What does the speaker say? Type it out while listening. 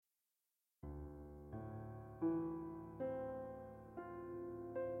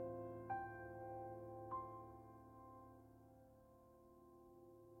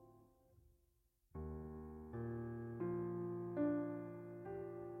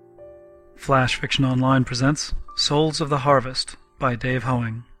Flash Fiction Online presents Souls of the Harvest by Dave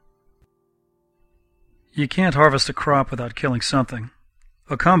Hoing. You can't harvest a crop without killing something.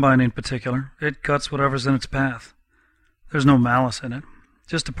 A combine in particular, it cuts whatever's in its path. There's no malice in it,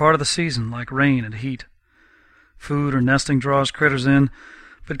 just a part of the season like rain and heat. Food or nesting draws critters in,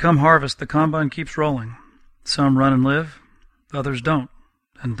 but come harvest the combine keeps rolling. Some run and live, others don't,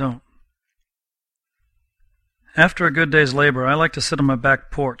 and don't. After a good day's labor, I like to sit on my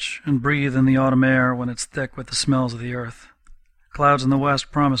back porch and breathe in the autumn air when it's thick with the smells of the earth. Clouds in the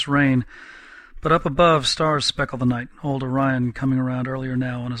west promise rain, but up above stars speckle the night, old Orion coming around earlier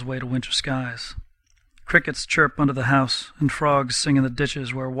now on his way to winter skies. Crickets chirp under the house, and frogs sing in the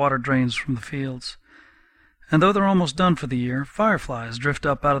ditches where water drains from the fields. And though they're almost done for the year, fireflies drift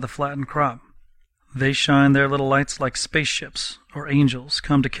up out of the flattened crop. They shine their little lights like spaceships, or angels,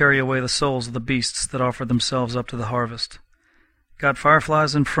 come to carry away the souls of the beasts that offer themselves up to the harvest. Got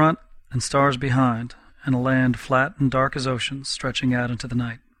fireflies in front and stars behind, and a land flat and dark as ocean stretching out into the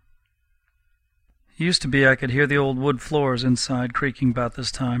night. Used to be I could hear the old wood floors inside creaking about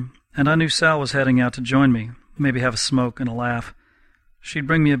this time, and I knew Sal was heading out to join me, maybe have a smoke and a laugh. She'd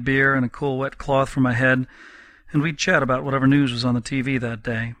bring me a beer and a cool wet cloth for my head, and we'd chat about whatever news was on the TV that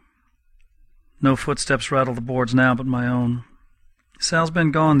day. No footsteps rattle the boards now but my own. Sal's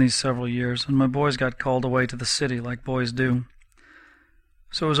been gone these several years, and my boys got called away to the city like boys do.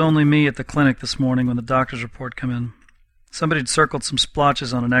 So it was only me at the clinic this morning when the doctor's report come in. Somebody'd circled some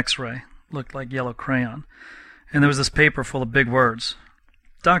splotches on an x-ray, looked like yellow crayon, and there was this paper full of big words.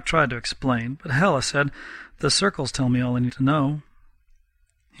 Doc tried to explain, but hell, I said, the circles tell me all I need to know.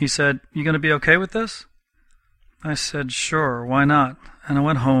 He said, "You going to be okay with this?" I said, "Sure, why not?" And I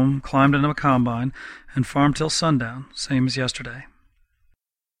went home, climbed into a combine, and farmed till sundown, same as yesterday.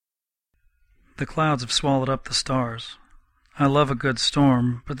 The clouds have swallowed up the stars. I love a good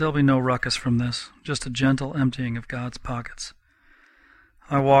storm, but there'll be no ruckus from this, just a gentle emptying of God's pockets.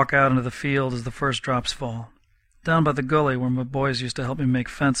 I walk out into the field as the first drops fall. Down by the gully where my boys used to help me make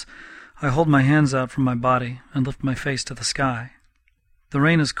fence, I hold my hands out from my body and lift my face to the sky. The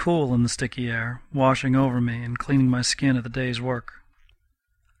rain is cool in the sticky air, washing over me and cleaning my skin of the day's work.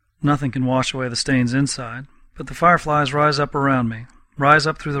 Nothing can wash away the stains inside, but the fireflies rise up around me, rise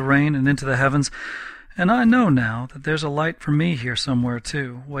up through the rain and into the heavens, and I know now that there's a light for me here somewhere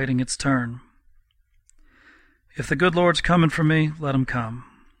too, waiting its turn. If the good Lord's coming for me, let him come.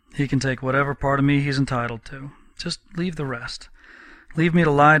 He can take whatever part of me he's entitled to. Just leave the rest. Leave me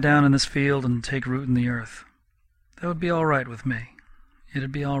to lie down in this field and take root in the earth. That would be all right with me.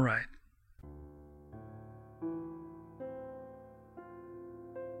 It'd be all right.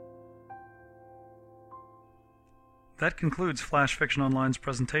 That concludes Flash Fiction Online's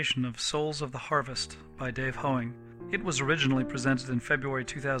presentation of Souls of the Harvest by Dave Hoing. It was originally presented in February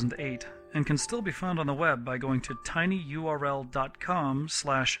 2008 and can still be found on the web by going to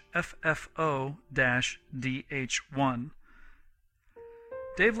tinyurl.com/FFO-DH1.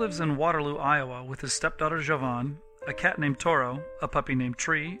 Dave lives in Waterloo, Iowa with his stepdaughter Jovan, a cat named Toro, a puppy named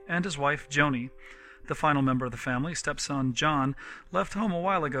Tree, and his wife Joni. The final member of the family, stepson John, left home a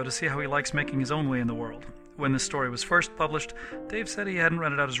while ago to see how he likes making his own way in the world. When this story was first published, Dave said he hadn't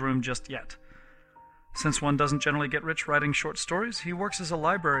rented out his room just yet. Since one doesn't generally get rich writing short stories, he works as a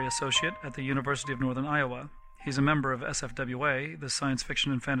library associate at the University of Northern Iowa. He's a member of SFWA, the Science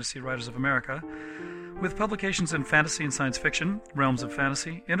Fiction and Fantasy Writers of America, with publications in fantasy and science fiction, Realms of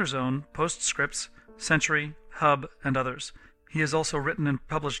Fantasy, Interzone, Postscripts, Century, Hub, and others. He has also written and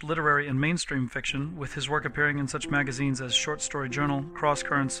published literary and mainstream fiction, with his work appearing in such magazines as Short Story Journal, Cross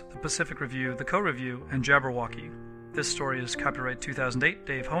Currents, The Pacific Review, The Co-Review, and Jabberwocky. This story is copyright 2008,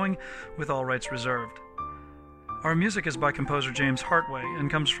 Dave Hoing, with all rights reserved. Our music is by composer James Hartway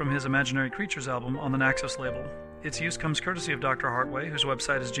and comes from his Imaginary Creatures album on the Naxos label. Its use comes courtesy of Dr. Hartway, whose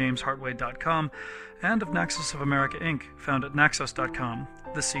website is jameshartway.com, and of Naxos of America Inc., found at naxos.com.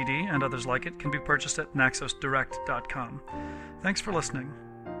 The CD and others like it can be purchased at naxosdirect.com. Thanks for listening.